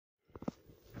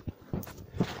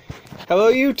Hello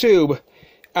YouTube,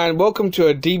 and welcome to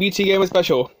a DBT Gamer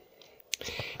special.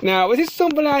 Now, this is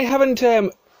something I haven't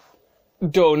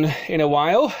done in a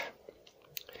while,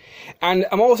 and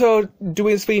I'm also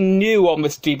doing something new on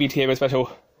this DBT Gamer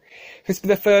special. This is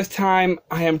the first time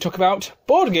I am talking about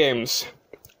board games.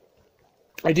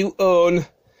 I do own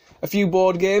a few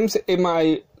board games in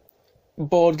my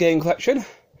board game collection,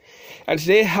 and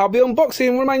today I'll be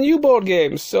unboxing one of my new board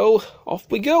games, so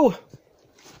off we go.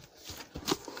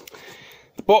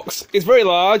 The box is very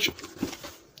large,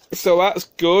 so that's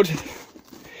good,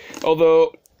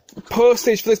 although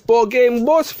postage for this board game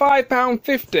was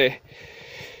 £5.50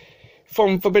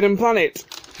 from Forbidden Planet,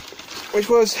 which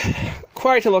was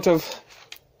quite a lot of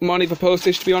money for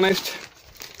postage, to be honest.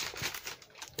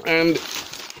 And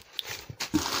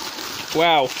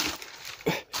wow,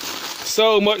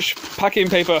 so much packing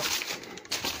paper.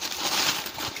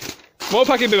 More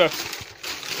packing paper.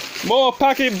 More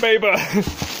packing paper.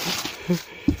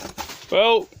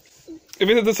 Well, if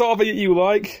this is the sort of thing you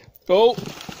like. Oh,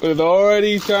 we've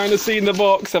already kind of seen the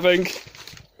box, I think.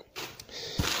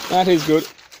 That is good.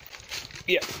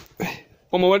 Yeah.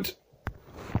 One moment.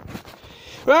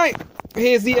 Right,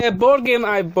 here's the board game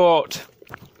I bought.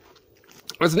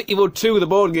 Resident Evil 2, the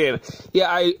board game. Yeah,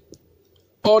 I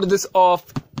ordered this off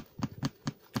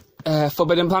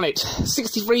Forbidden Planet.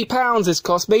 £63 this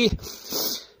cost me,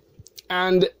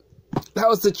 and that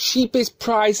was the cheapest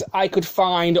price I could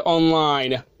find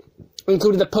online,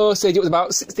 including the postage. It was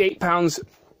about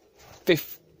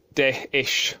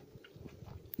 £68.50-ish.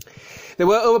 There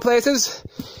were other places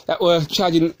that were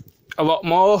charging a lot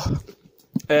more.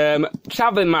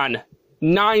 Travelling Man,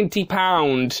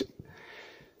 £90.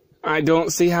 I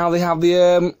don't see how they have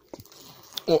the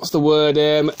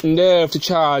nerve to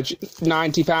charge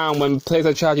 £90 when places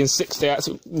are charging £60. That's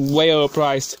way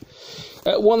overpriced.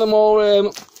 One of the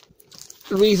more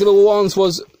reasonable ones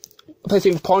was a place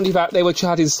in Pontefract. They were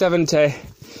charging £70,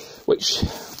 which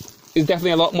is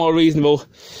definitely a lot more reasonable.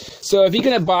 So if you're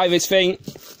going to buy this thing,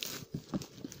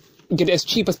 get it as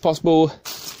cheap as possible,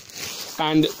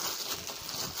 and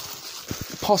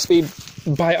possibly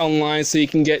buy it online so you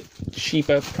can get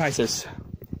cheaper prices.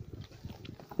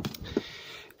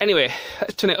 Anyway,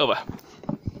 let's turn it over.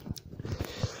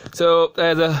 So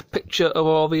there's a picture of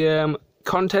all the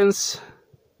contents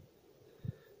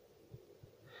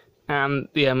and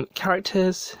the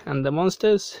characters and the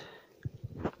monsters.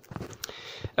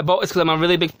 I bought this because I'm a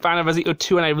really big fan of Resident Evil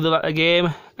 2 and I really like the game,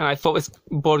 and I thought this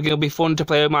board game would be fun to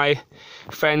play with my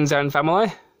friends and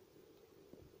family.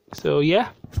 So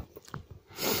yeah.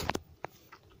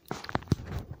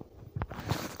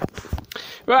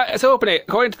 Right, let's open it.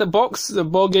 According to the box, the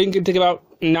board game can take about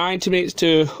 90 minutes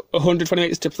to 120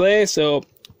 minutes to play, so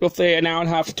roughly an hour and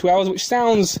a half to 2 hours, which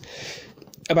sounds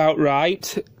about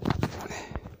right.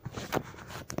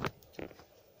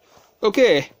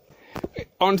 Okay,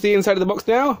 on to the inside of the box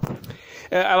now.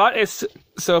 I like this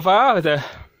so far. There's a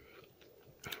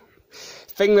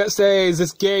thing that says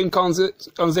this game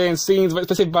contains scenes of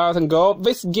explicit violence and gore.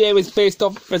 This game is based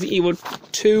off Resident Evil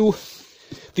 2,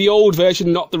 the old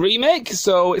version, not the remake,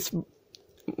 so it's in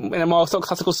a more sort of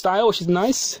classical style, which is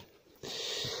nice.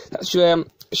 That's your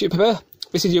sheet of paper.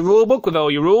 This is your rule book with all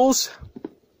your rules,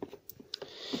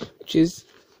 which is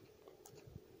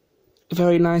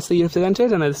very nicely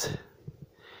presented, and there's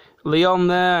Leon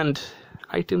there and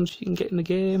items you can get in the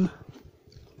game,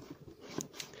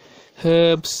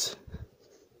 herbs,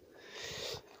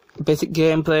 basic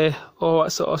gameplay, all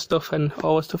that sort of stuff, and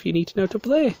all the stuff you need to know to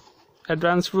play.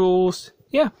 Advanced rules,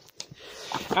 yeah.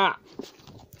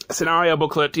 Scenario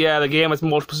booklet. Yeah, the game has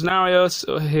multiple scenarios,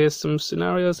 so here's some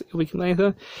scenarios we can play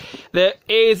through. There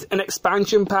is an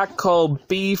expansion pack called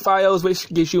B-Files,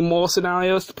 which gives you more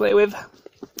scenarios to play with.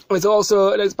 There's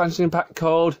also an expansion pack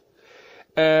called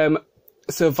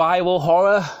Survival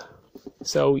Horror.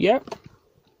 So yeah.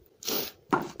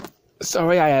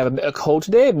 Sorry, I have a bit of cold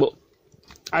today, but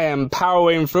I am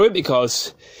powering through it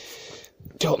because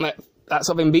don't let that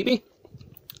sort of thing beat me.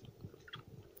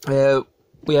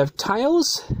 We have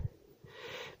tiles.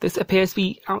 This appears to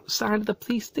be outside of the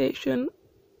police station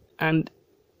and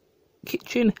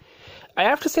kitchen. I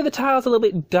have to say the tiles are a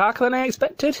little bit darker than I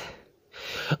expected,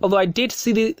 although I did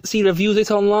see reviews of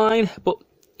it online, but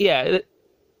yeah,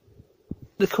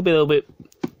 they could be a little bit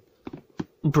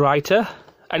brighter.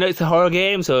 I know it's a horror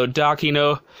game, so dark,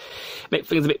 make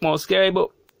things a bit more scary, but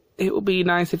it would be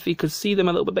nice if you could see them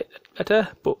a little bit better.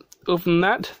 But other than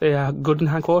that, they are good and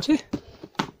high quality.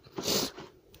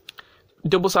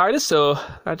 Double-sided, so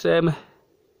that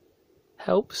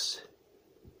helps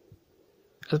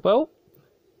as well.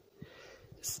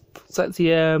 So that's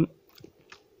the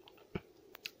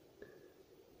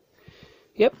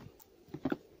Yep.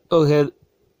 Okay,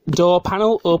 door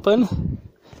panel open.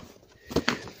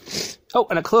 Oh,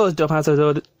 and a closed door panel,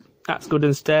 so that's good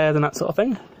and stairs and that sort of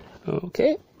thing.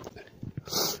 Okay.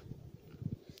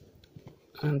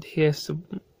 And here's some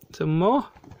more.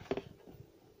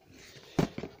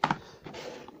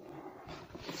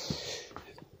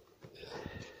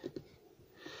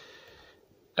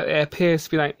 It appears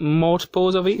to be like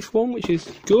multiples of each one, which is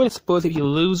good. I suppose if you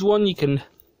lose one, you can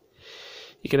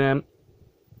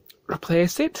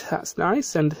replace it. That's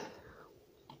nice, and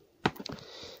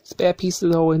spare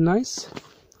pieces are always nice.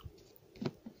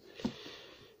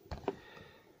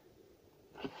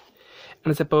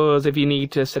 And I suppose if you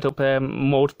need to set up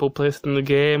multiple places in the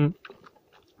game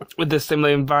with the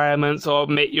similar environments or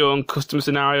make your own custom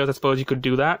scenarios, I suppose you could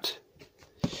do that.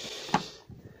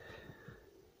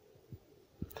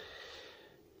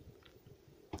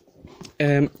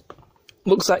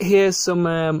 Looks like here's some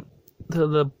I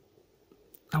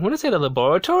want to say the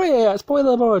laboratory. Yeah, it's probably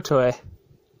the laboratory.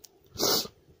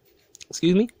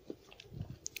 Excuse me.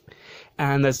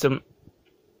 And there's some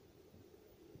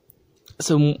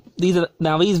these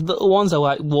little ones are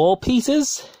like wall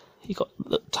pieces. You got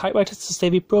typewriters to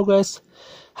save your progress,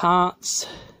 hearts,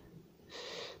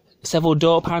 several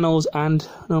door panels, and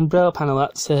an umbrella panel.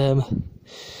 That's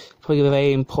probably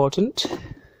very important.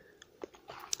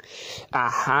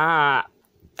 Aha!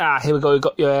 Here we go. We've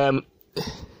got your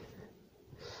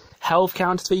health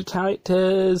counters for your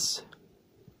characters.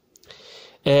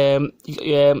 You got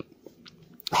your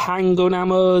handgun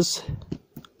ammos,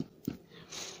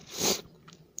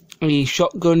 your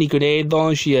shotgun, your grenade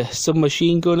launcher, your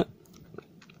submachine gun.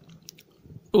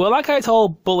 Well, I like how it's all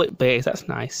bullet based. That's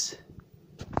nice.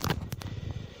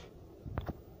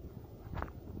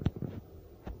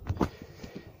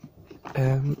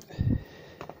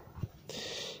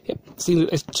 Yep, seems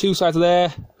there's two sides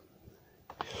there.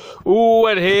 Ooh,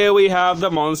 and here we have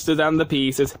the monsters and the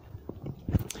pieces.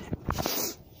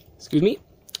 Excuse me.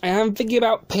 I am thinking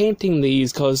about painting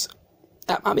these because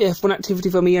that might be a fun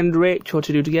activity for me and Rachel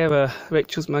to do together.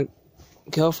 Rachel's my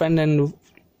girlfriend, and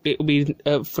it will be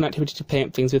a fun activity to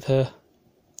paint things with her.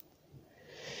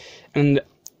 And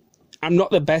I'm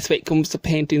not the best when it comes to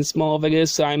painting small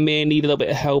figures, so I may need a little bit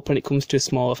of help when it comes to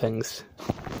smaller things.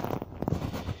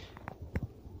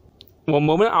 One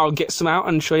moment, I'll get some out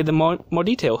and show you the more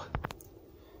detail.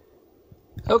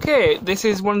 Okay, this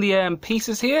is one of the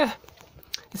pieces here.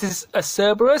 This is a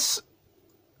Cerberus.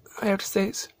 I have to say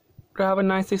it's rather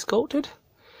nicely sculpted.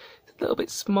 It's a little bit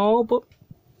small, but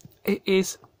it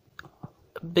is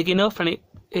big enough and it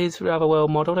is rather well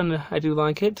modelled, and I do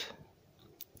like it.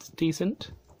 It's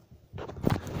decent.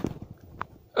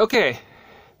 Okay,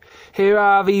 here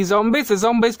are the zombies. The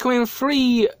zombies come in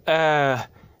three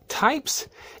types.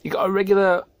 You got a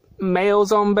regular male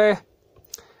zombie,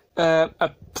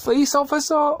 a police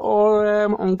officer, or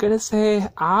I'm gonna say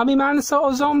army man sort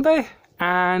of zombie,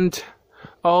 and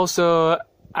also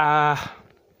a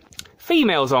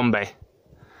female zombie.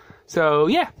 So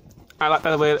yeah, I like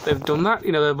the way that they've done that.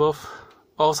 You know, they're both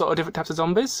all sort of different types of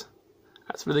zombies.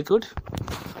 That's really good.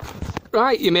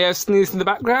 Right, you may have seen this in the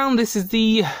background. This is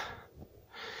the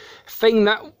thing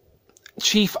that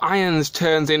Chief Irons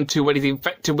turns into when he's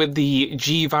infected with the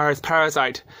G-Virus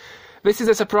parasite. This is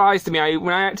a surprise to me.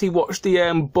 When I actually watched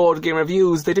the board game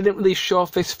reviews, they didn't really show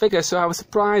off this figure, so I was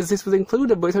surprised this was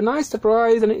included, but it's a nice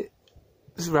surprise, and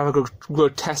it's rather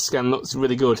grotesque and looks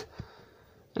really good.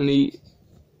 And he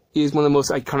is one of the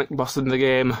most iconic bosses in the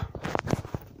game.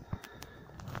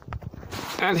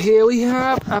 And here we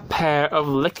have a pair of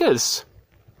lickers.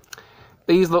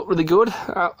 These look really good.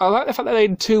 I like the fact that they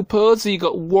had two poses. So you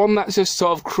got one that's just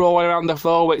sort of crawling around the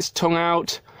floor with its tongue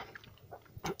out,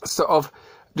 sort of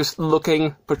just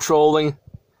looking, patrolling,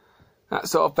 that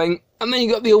sort of thing. And then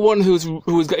you got the other one who's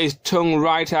got his tongue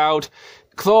right out,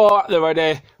 claw at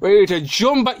the ready to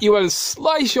jump at you and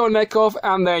slice your neck off,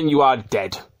 and then you are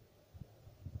dead.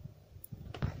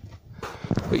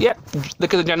 But yeah,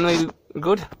 lickers are generally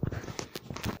good.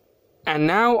 And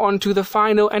now on to the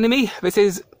final enemy. This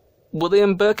is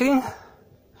William Birkin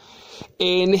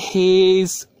in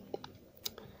his,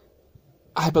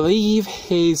 I believe,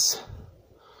 his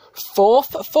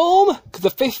fourth form, because the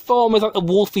fifth form is like the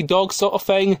wolfy dog sort of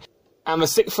thing, and the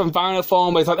sixth and final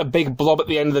form is like a big blob at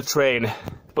the end of the train.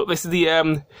 But this is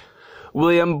the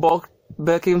William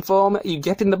Birkin form you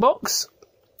get in the box,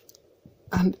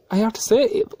 and I have to say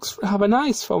it looks rather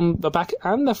nice from the back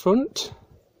and the front,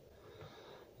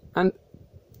 and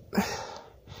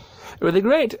really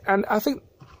great. And I think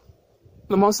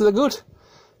the monsters are good,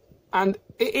 and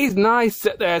it is nice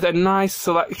that there's a nice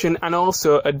selection and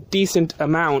also a decent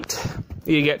amount.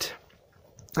 You get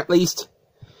at least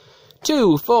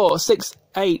 2, 4, 6,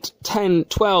 8, 10,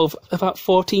 12, about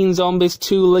 14 zombies,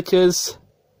 2 lickers,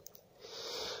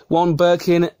 1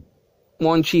 Birkin,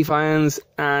 1 Chief Irons,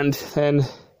 and 4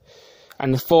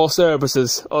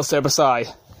 Cerberuses, or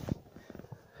Cerberusi.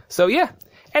 So yeah,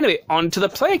 anyway, on to the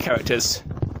player characters.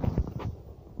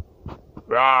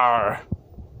 Rawr.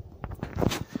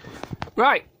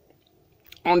 Right,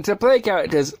 on to player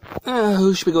characters.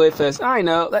 Who should we go with first? I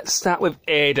know, let's start with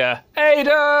Ada.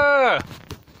 Ada!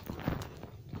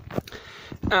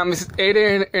 This is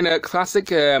Ada in a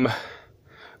classic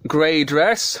grey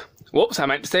dress. Whoops, I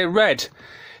meant to say red.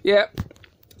 Yeah.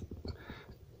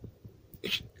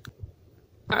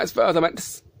 As far as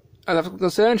I'm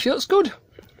concerned, she looks good.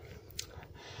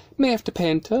 May have to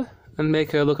paint her and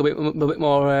make her look a bit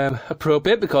more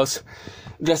appropriate, because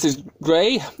the dress is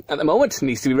grey at the moment,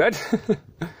 needs to be red.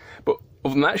 But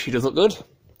other than that, she does look good.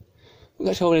 We've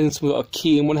got holding a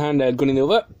key in one hand, a gun in the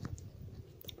other.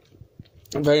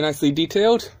 Very nicely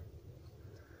detailed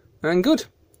and good.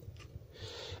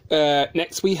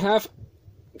 Next we have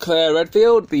Claire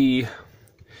Redfield, the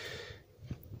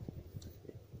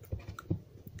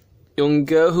young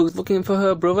girl who's looking for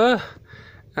her brother,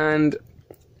 and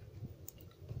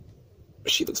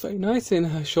she looks very nice in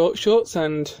her short shorts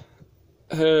and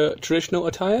her traditional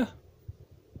attire.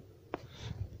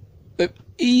 They've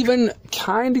even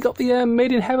kind of got the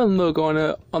Made in Heaven logo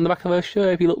on the back of her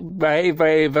shirt if you look very,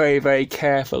 very, very, very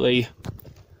carefully.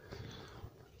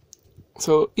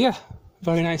 So yeah,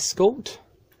 very nice sculpt.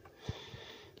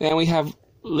 Then we have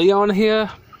Leon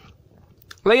here.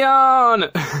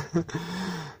 Leon!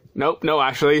 Nope, no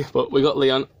Ashley, but we got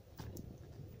Leon.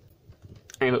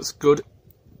 And he looks good.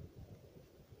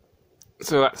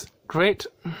 So that's great.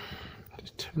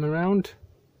 Just turn around.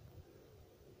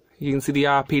 You can see the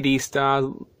RPD star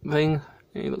thing.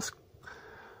 He looks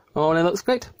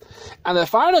great. And the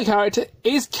final character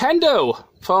is Kendo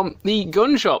from the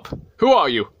gun shop. Who are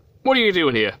you? What are you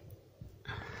doing here?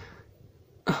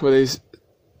 With his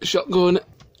shotgun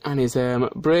and his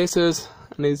bracers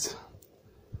and his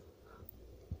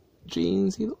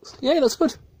jeans, he looks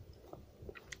good.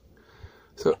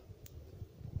 So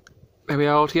there we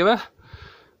are all together.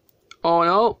 Oh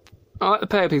no, I like the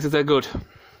pair pieces, they're good.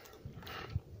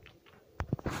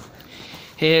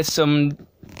 Here's some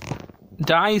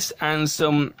dice and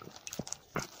some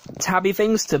tabby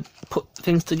things to put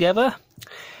things together.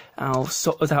 I'll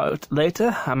sort those out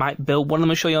later. I might build one of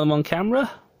them and show you them on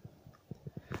camera.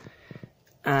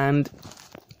 And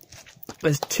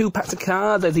there's 2 packs of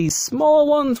cards. There's these small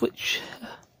ones which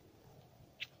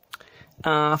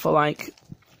are for like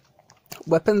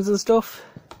weapons and stuff.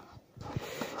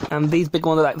 And these big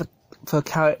ones are like for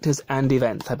characters and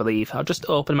events, I believe. I'll just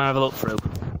open them and have a look through.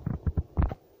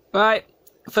 Right,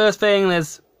 first thing,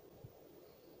 there's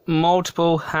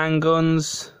multiple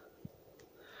handguns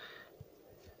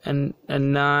and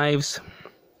knives,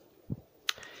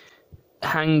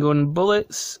 handgun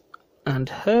bullets and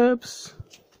herbs,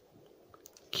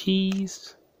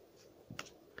 keys,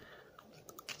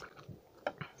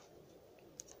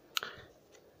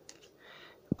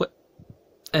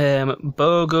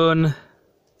 bowgun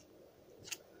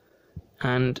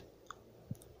and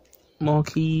more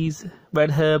keys, red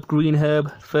herb, green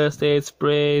herb, first aid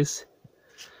sprays,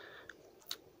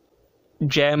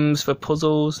 gems for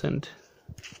puzzles and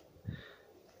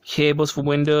cables for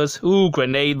windows. Ooh,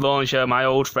 grenade launcher, my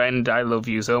old friend, I love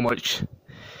you so much.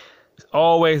 It's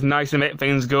always nice to make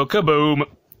things go kaboom.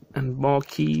 And more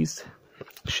keys,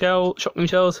 shotgun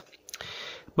shells,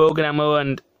 bowgun ammo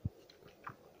and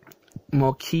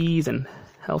more keys and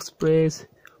health sprays.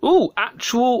 Ooh,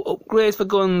 actual upgrades for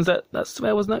guns. That's what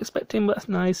I was not expecting, but that's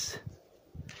nice.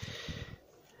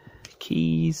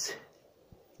 Keys.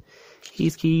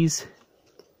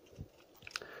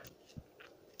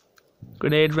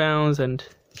 Grenade rounds and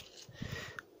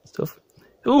stuff.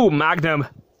 Ooh, Magnum.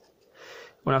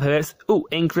 One of hers. Ooh,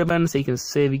 ink ribbon, so you can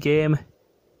save your game.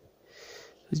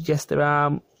 Yes, there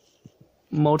are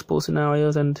multiple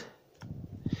scenarios, and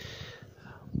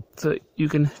so you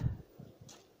can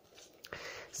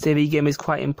save your game is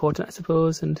quite important, I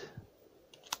suppose, and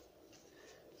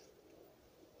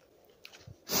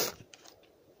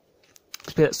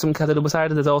some cards are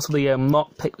double-sided. There's also the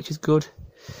lock pick, which is good.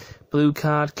 Blue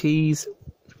card, keys.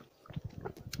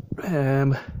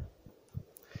 There's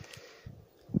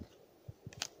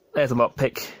a lock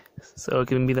pick, so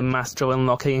giving me the master of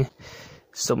unlocking.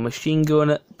 Submachine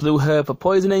gun, blue herb for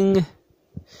poisoning.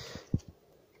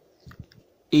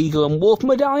 Eagle and wolf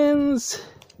medallions.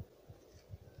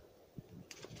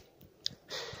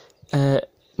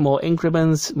 More ink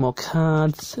ribbons, more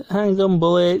cards, handgun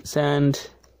bullets, and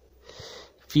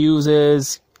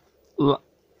fuses,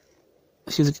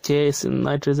 fuse case and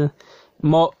nitrogen.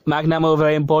 More Magnamo,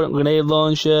 very important, grenade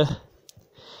launcher,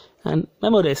 and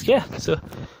memo disc. Yeah, so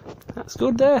that's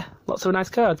good there. Lots of nice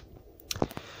cards.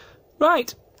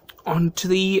 Right, on to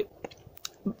the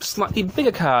slightly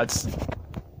bigger cards.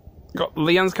 Got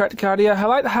Leon's character card here. I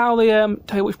like how they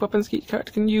tell you which weapons each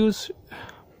character can use.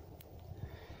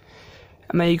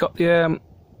 And then you got the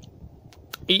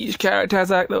each character has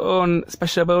like their own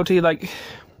special ability. Like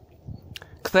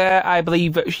Claire, I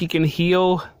believe that she can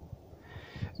heal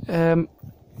other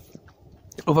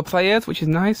players, which is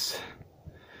nice.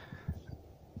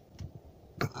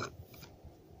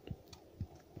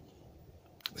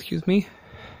 Excuse me.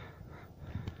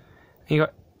 You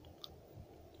got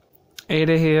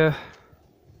Ada here,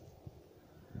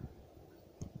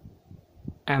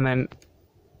 and then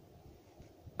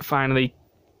finally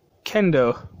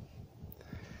Kendo.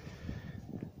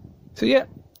 So yeah,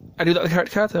 I do like the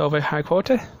character cards. They're all very high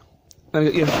quality. Then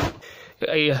you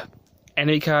got your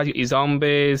enemy cards, you got your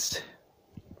zombies,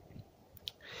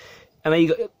 and then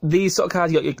you got these sort of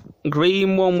cards. You got your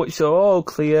green one, which are all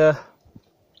clear,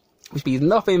 which means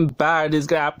nothing bad is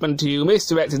going to happen to you.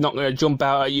 Mr. X is not going to jump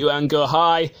out at you and go,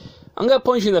 "Hi, I'm going to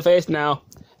punch you in the face now,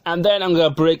 and then I'm going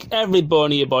to break every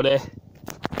bone in your body."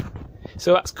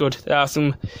 So that's good. There are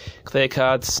some clear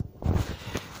cards.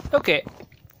 Okay.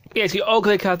 Yeah, so all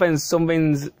clear cards means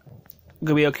something's going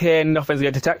to be okay, nothing's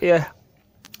going to attack you.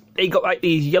 They got like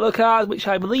these yellow cards, which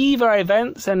I believe are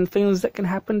events and things that can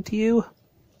happen to you.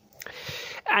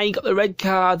 And you got the red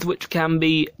cards, which can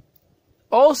be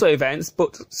also events,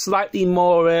 but slightly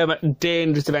more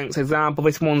dangerous events. For example,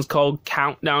 this one's called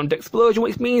Countdown to Explosion,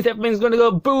 which means everything's going to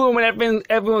go boom and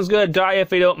everyone's going to die if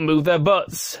they don't move their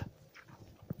butts.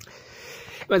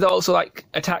 There's also like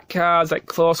attack cards, like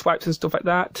claw swipes and stuff like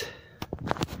that.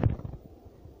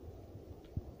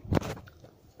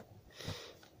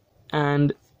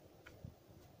 And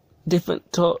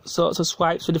different sorts of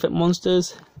swipes for different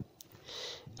monsters.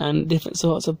 And different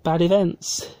sorts of bad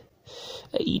events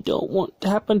that you don't want to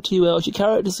happen to you, else your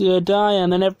character's going to die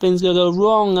and then everything's going to go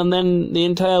wrong and then the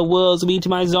entire world's going to be eaten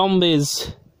by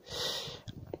zombies.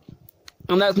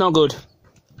 And that's not good.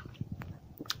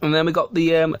 And then we got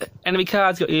the enemy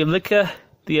cards. Got your Licker,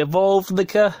 the evolved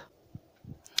Licker,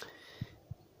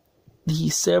 the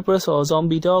Cerberus or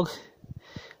zombie dog,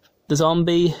 the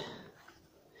zombie,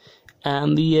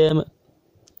 and the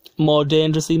more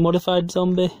dangerously modified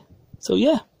zombie. So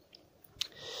yeah,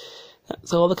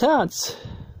 that's all the cards.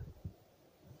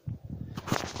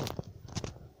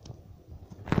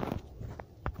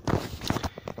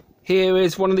 Here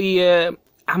is one of the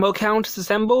ammo counters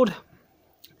assembled.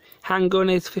 Handgun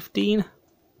is 15.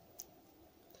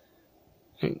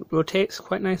 It rotates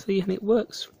quite nicely and it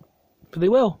works pretty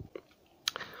well.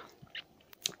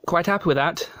 Quite happy with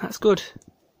that. That's good.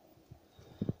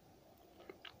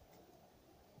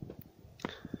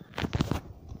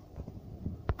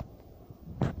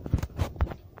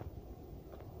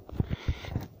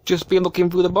 Just been looking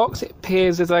through the box. It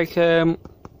appears there's like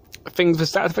things for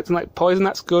stat effects and like poison.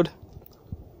 That's good.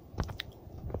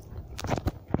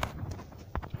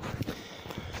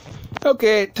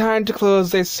 Okay, time to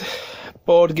close this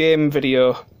board game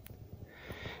video.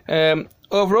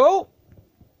 Overall,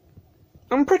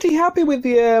 I'm pretty happy with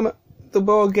the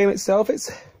board game itself.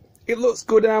 It looks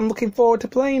good and I'm looking forward to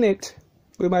playing it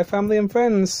with my family and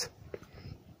friends.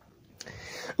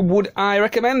 Would I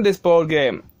recommend this board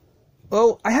game?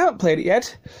 Well, I haven't played it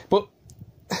yet, but,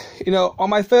 you know, on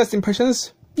my first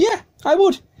impressions, yeah, I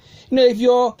would. You know, if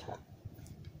you're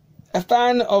a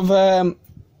fan of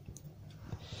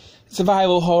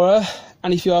survival horror,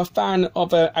 and if you're a fan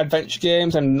of adventure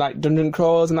games and like dungeon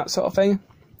crawlers and that sort of thing,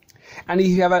 and if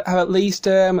you have at least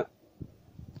 2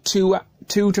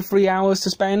 to 3 hours to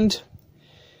spend,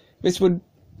 this would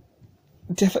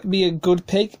definitely be a good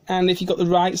pick. And if you've got the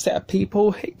right set of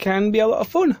people, it can be a lot of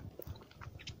fun.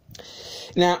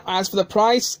 Now, as for the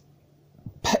price,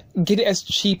 get it as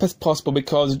cheap as possible,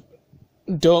 because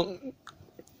don't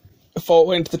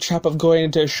fall into the trap of going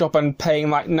into a shop and paying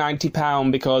like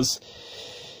 £90, because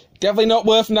definitely not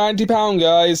worth £90,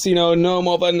 guys. You know, no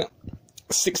more than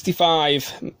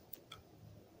 65.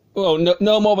 Well,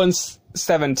 no more than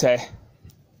 70.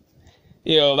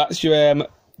 You know, that's your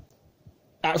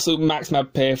absolute maximum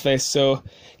pay for this, so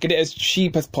get it as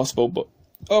cheap as possible. But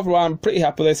overall, I'm pretty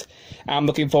happy with this. I'm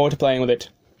looking forward to playing with it.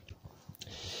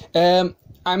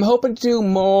 I'm hoping to do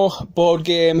more board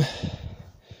game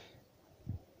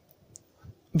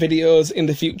videos in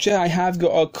the future. I have got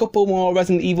a couple more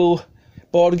Resident Evil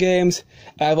board games.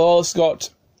 I've also got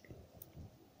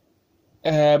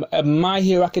a My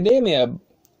Hero Academia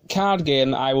card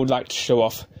game that I would like to show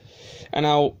off. And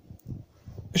I'll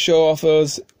show off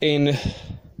those in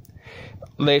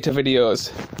later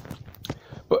videos.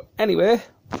 But anyway,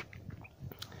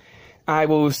 I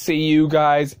will see you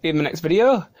guys in the next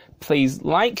video. Please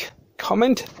like,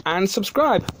 comment and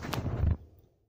subscribe.